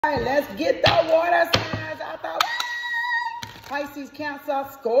All right, let's get the water signs out the way. Pisces, Cancer,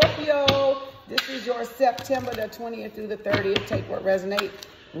 Scorpio. This is your September the 20th through the 30th. Take what resonates.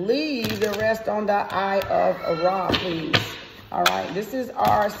 Leave the rest on the eye of Ra, please. All right, this is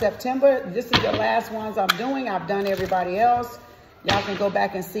our September. This is the last ones I'm doing. I've done everybody else. Y'all can go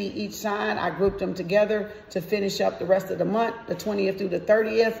back and see each sign. I grouped them together to finish up the rest of the month, the 20th through the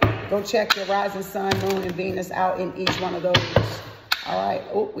 30th. Go check your rising sun, moon, and Venus out in each one of those. All right.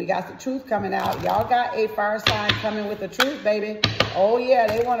 Oh, we got the truth coming out. Y'all got a fire sign coming with the truth, baby. Oh, yeah.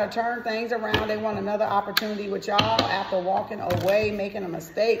 They want to turn things around. They want another opportunity with y'all after walking away, making a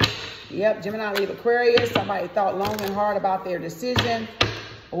mistake. Yep. Gemini, Libra, Aquarius. Somebody thought long and hard about their decision.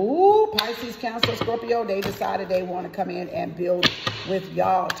 Ooh, Pisces, Cancer, Scorpio. They decided they want to come in and build with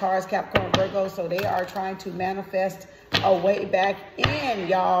y'all. Taurus, Capricorn, Virgo. So they are trying to manifest a way back in,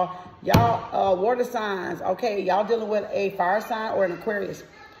 y'all. Y'all, water signs, okay? Y'all dealing with a fire sign or an Aquarius.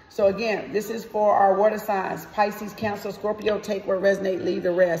 So again, this is for our water signs. Pisces, Cancer, Scorpio, take what resonate, leave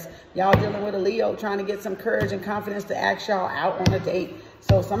the rest. Y'all dealing with a Leo, trying to get some courage and confidence to ask y'all out on a date.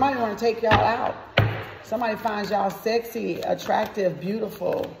 So somebody want to take y'all out. Somebody finds y'all sexy, attractive,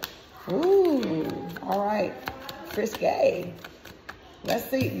 beautiful. Ooh, all right. Frisky. Let's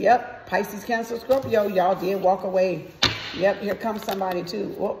see. Yep, Pisces, Cancer, Scorpio, y'all did walk away. Yep, here comes somebody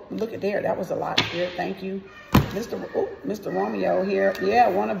too. Oh, look at there. That was a lot here. Thank you. Mr. Romeo here. Yeah,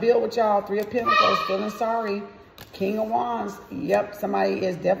 want to build with y'all. Three of Pentacles. Feeling sorry. King of Wands. Yep, somebody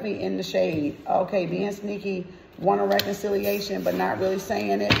is definitely in the shade. Okay, being sneaky. Want a reconciliation, but not really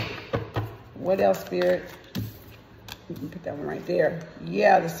saying it. What else, Spirit? Put that one right there.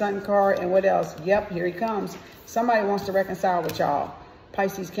 Yeah, the Sun card. And what else? Yep, here he comes. Somebody wants to reconcile with y'all.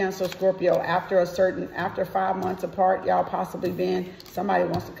 Pisces, Cancer, Scorpio, after 5 months apart, y'all possibly been, somebody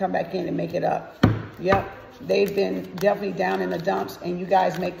wants to come back in and make it up. Yep, they've been definitely down in the dumps, and you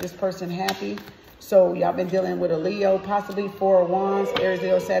guys make this person happy. So y'all been dealing with a Leo, possibly 4 of Wands, Aries,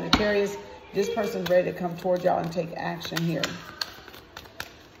 Leo, Sagittarius. This person's ready to come towards y'all and take action here.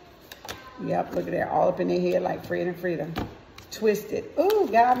 Yep, look at that, all up in their head like freedom. Twisted. Ooh,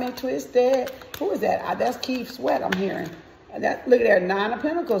 got me twisted. Who is that? That's Keith Sweat I'm hearing. Look at there, 9 of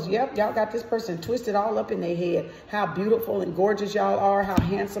Pentacles. Yep, y'all got this person twisted all up in their head. How beautiful and gorgeous y'all are. How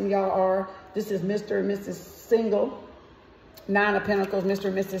handsome y'all are. This is Mr. and Mrs. Single. 9 of Pentacles, Mr.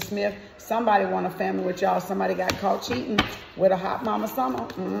 and Mrs. Smith. Somebody want a family with y'all. Somebody got caught cheating with a hot mama summer.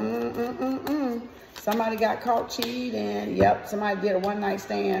 Somebody got caught cheating. Yep, somebody did a one-night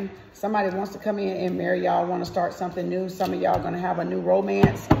stand. Somebody wants to come in and marry y'all, want to start something new. Some of y'all going to have a new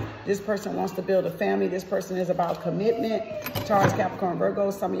romance. This person wants to build a family. This person is about commitment. Taurus, Capricorn, Virgo.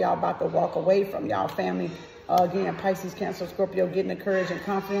 Some of y'all about to walk away from y'all family. Again, Pisces, Cancer, Scorpio, getting the courage and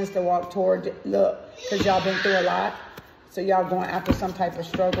confidence to walk toward, look, because y'all been through a lot. So y'all going after some type of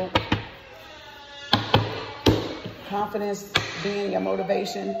struggle. Confidence being your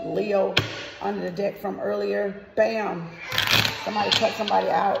motivation. Leo under the deck from earlier. Bam. Somebody cut somebody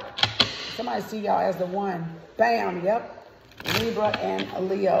out. Somebody see y'all as the one. Bam. Yep. Libra and a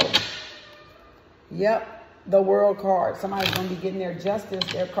Leo. Yep. The World card. Somebody's going to be getting their justice.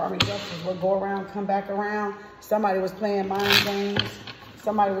 Their karmic justice will go around, come back around. Somebody was playing mind games.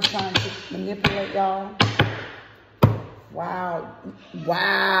 Somebody was trying to manipulate y'all. Wow.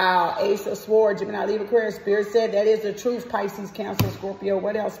 Wow. Ace of Swords. Gemini, Libra, Aquarius. Spirit said that is the truth. Pisces, Cancer, Scorpio.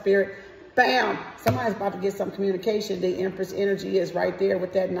 What else, Spirit? Bam. Somebody's about to get some communication. The Empress energy is right there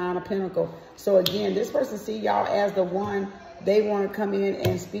with that 9 of Pentacles. So again, this person see y'all as the one. They want to come in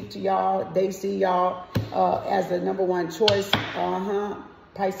and speak to y'all. They see y'all as the #1 choice.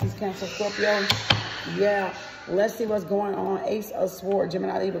 Pisces, Cancer, Scorpio. Yeah. Let's see what's going on. Ace of Swords.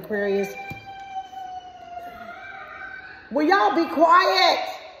 Gemini, Libra, Aquarius. Will y'all be quiet?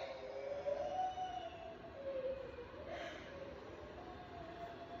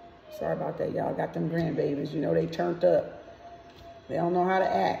 Sorry about that, y'all. Got them grandbabies. You know, they turned up. They don't know how to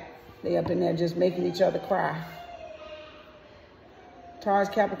act. They up in there just making each other cry. Taurus,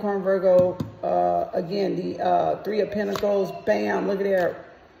 Capricorn, Virgo. Again, the 3 of Pentacles. Bam. Look at there.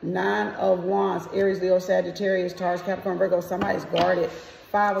 9 of Wands. Aries, Leo, Sagittarius. Taurus, Capricorn, Virgo. Somebody's guarded.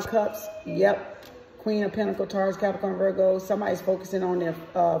 5 of Cups. Yep. Queen of Pentacles, Taurus, Capricorn, Virgo. Somebody's focusing on their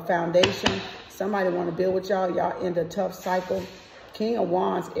foundation. Somebody want to build with y'all. Y'all in the tough cycle. King of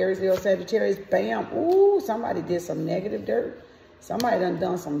Wands, Aries, Leo, Sagittarius. Bam. Ooh, somebody did some negative dirt. Somebody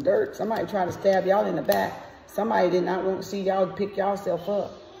done some dirt. Somebody tried to stab y'all in the back. Somebody did not want to see y'all pick yourself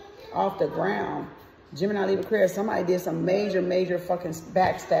up off the ground. Gemini, Libra, Aquarius. Somebody did some major fucking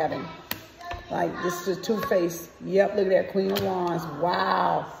backstabbing. Like, this is two-faced. Yep, look at that. Queen of Wands.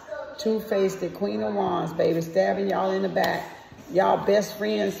 Wow. Two-faced, the Queen of Wands, baby. Stabbing y'all in the back. y'all best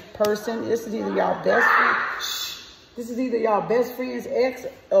friend's person. This is either y'all best friend. This is either y'all best friend's ex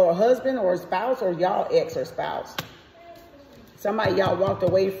or husband or spouse, or y'all ex or spouse. Somebody y'all walked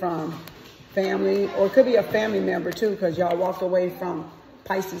away from, family, or it could be a family member too, because y'all walked away from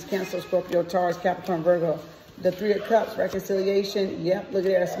Pisces, Cancer, Scorpio, Taurus, Capricorn, Virgo. The Three of Cups, reconciliation. Yep, look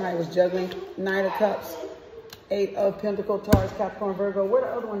at that. Somebody was juggling. Nine of Cups, Eight of Pentacles, Taurus, Capricorn, Virgo. Where the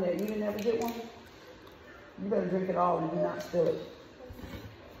other one at? You didn't ever get one? You better drink it all and do not spill it.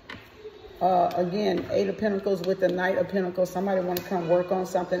 Again, Eight of Pentacles with the Knight of Pentacles. Somebody want to come work on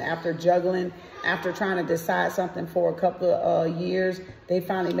something after juggling, after trying to decide something for a couple of years. They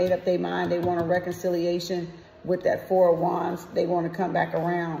finally made up their mind. They want a reconciliation with that Four of Wands. They want to come back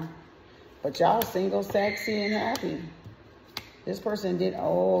around. But y'all single, sexy, and happy. This person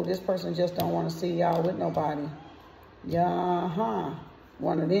this person just don't want to see y'all with nobody. Yeah,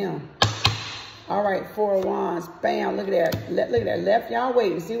 one of them. All right, Four of Wands. Bam, look at that. Look at that. Left y'all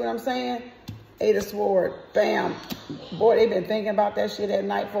waiting. See what I'm saying? Eight of Swords. Bam. Boy, they've been thinking about that shit at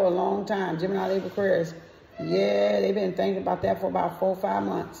night for a long time. Gemini, Libra, Aquarius. Yeah, they've been thinking about that for about 4 or 5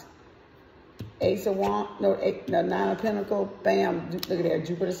 months. Ace of Wands. No, Nine of Pentacles. Bam. Look at that.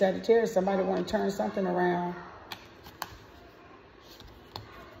 Jupiter, Sagittarius. Somebody want to turn something around.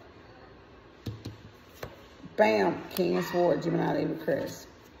 Bam. King of Swords. Gemini, Libra, Aquarius.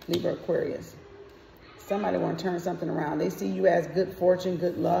 Libra, Aquarius. Somebody want to turn something around. They see you as good fortune,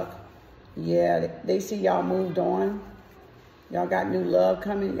 good luck. Yeah, they see y'all moved on. Y'all got new love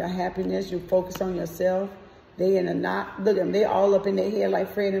coming. You got happiness. You focus on yourself. They in a knot. Look at them. They all up in their head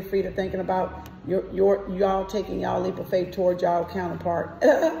like Fred and Frida, thinking about y'all taking y'all leap of faith towards y'all counterpart,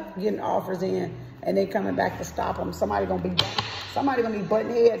 getting offers in, and they coming back to stop them. Somebody gonna be butting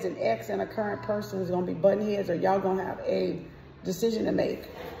heads. An ex and a current person is gonna be butting heads, or y'all gonna have a decision to make.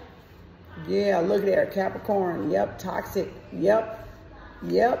 Yeah, look there, Capricorn. Yep, toxic. Yep.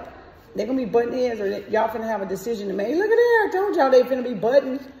 They're going to be butting heads, or y'all finna have a decision to make. Look at there. I told y'all they finna be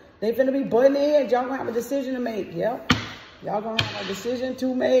butting. They finna be butting heads. Y'all going to have a decision to make. Yep. Y'all going to have a decision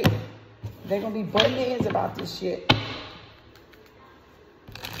to make. They're going to be butting heads about this shit.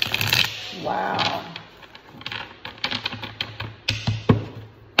 Wow.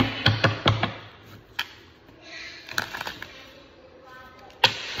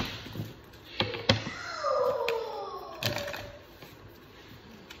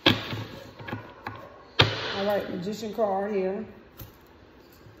 All right, Magician card here.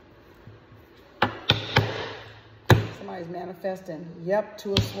 Somebody's manifesting. Yep,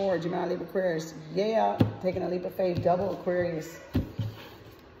 Two of Swords, Gemini, Libra, Aquarius. Yeah, taking a leap of faith, double Aquarius.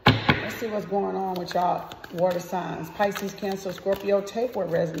 Let's see what's going on with y'all water signs. Pisces, Cancer, Scorpio. Take what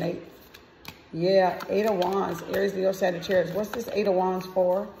resonates. Yeah, Eight of Wands, Aries, Leo, Sagittarius. What's this Eight of Wands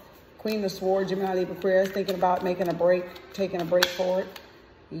for? Queen of Swords, Gemini, Libra, Aquarius. Thinking about making a break, taking a break for it.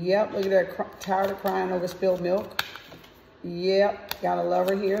 Yep, look at that, tired of crying over spilled milk. Yep, got a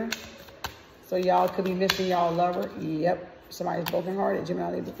lover here. So y'all could be missing y'all lover. Yep, somebody's brokenhearted.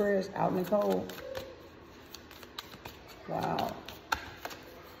 Gemini, Libra, Aquarius, out in the cold. Wow.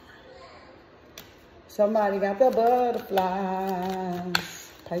 Somebody got the butterflies.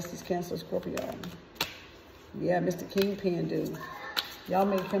 Pisces, Cancer, Scorpio. Yeah, Mr. Kingpin dude. Y'all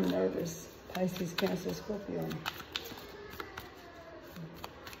make him nervous. Pisces, Cancer, Scorpio.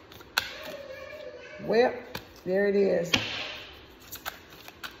 Well, there it is.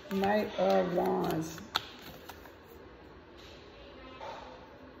 Knight of Wands.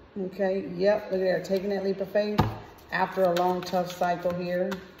 Okay, yep, look at that. Taking that leap of faith after a long, tough cycle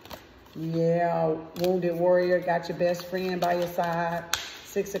here. Yeah, wounded warrior. Got your best friend by your side.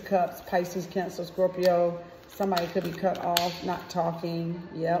 Six of Cups, Pisces, Cancer, Scorpio. Somebody could be cut off, not talking.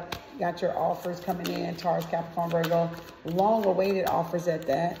 Yep, got your offers coming in. Taurus, Capricorn, Virgo. Long-awaited offers at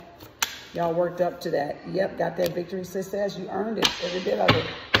that. Y'all worked up to that. Yep, got that victory, success. You earned it, every bit of it.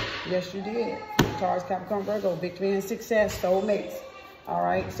 Yes, you did. Taurus, Capricorn, Virgo, victory and success, soulmates. All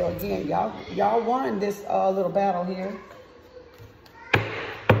right, so again, y'all won this little battle here.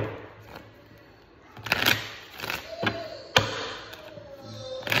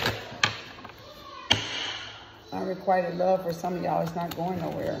 Unrequited love for some of y'all is not going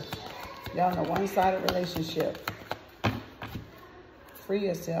nowhere. Y'all in a one-sided relationship. Free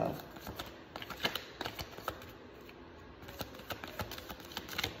yourself.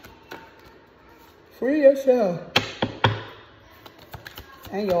 Free yourself.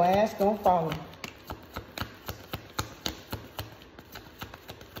 And your ass gonna follow.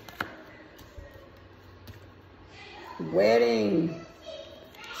 Wedding.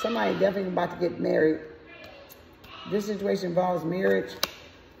 Somebody definitely about to get married. This situation involves marriage.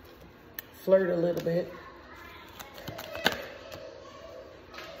 Flirt a little bit.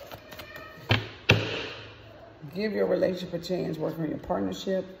 Give your relationship a chance. Work on your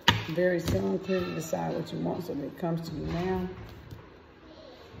partnership. Very soon, clearly decide what you want so that it comes to you now.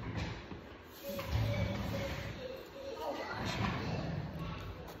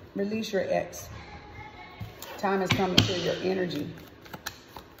 Release your ex. Time has come to clear your energy.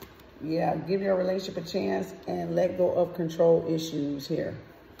 Yeah, give your relationship a chance and let go of control issues here.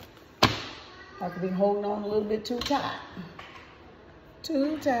 I could be holding on a little bit too tight.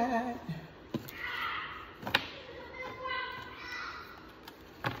 Too tight.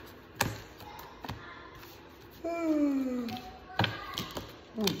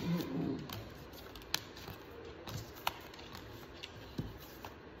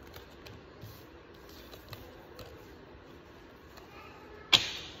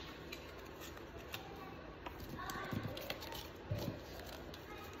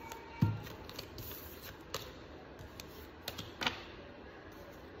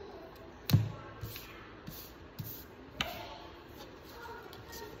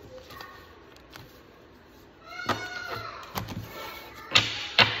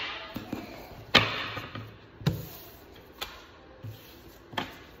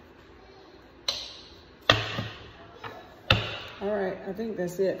 All right, I think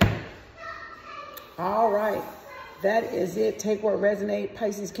that's it. All right, that is it. Take what resonates.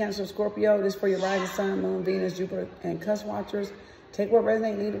 Pisces, Cancer, Scorpio. This is for your rising sun, moon, Venus, Jupiter, and Cusp watchers. Take what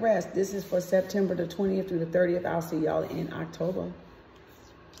resonates, leave the rest. This is for September the 20th through the 30th. I'll see y'all in October.